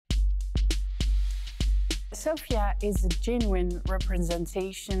Sofia is a genuine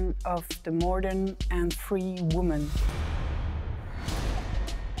representation of the modern and free woman.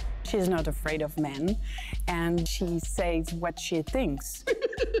 She's not afraid of men, and she says what she thinks.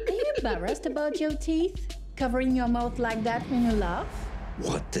 Are you embarrassed about your teeth? Covering your mouth like that when you laugh?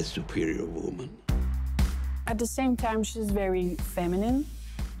 What a superior woman. At the same time, she's very feminine,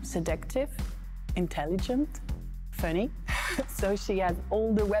 seductive, intelligent, funny. So she has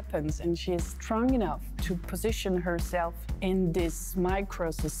all the weapons, and she is strong enough to position herself in this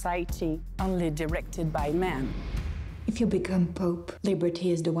micro-society only directed by men. If you become Pope,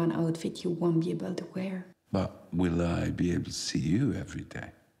 liberty is the one outfit you won't be able to wear. But will I be able to see you every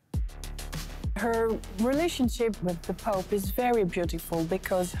day? Her relationship with the Pope is very beautiful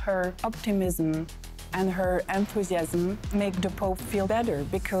because her optimism and her enthusiasm make the Pope feel better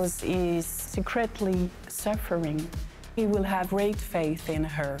because he's secretly suffering. He will have great faith in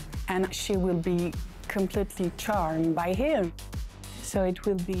her, and she will be completely charmed by him. So it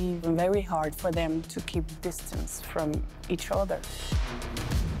will be very hard for them to keep distance from each other.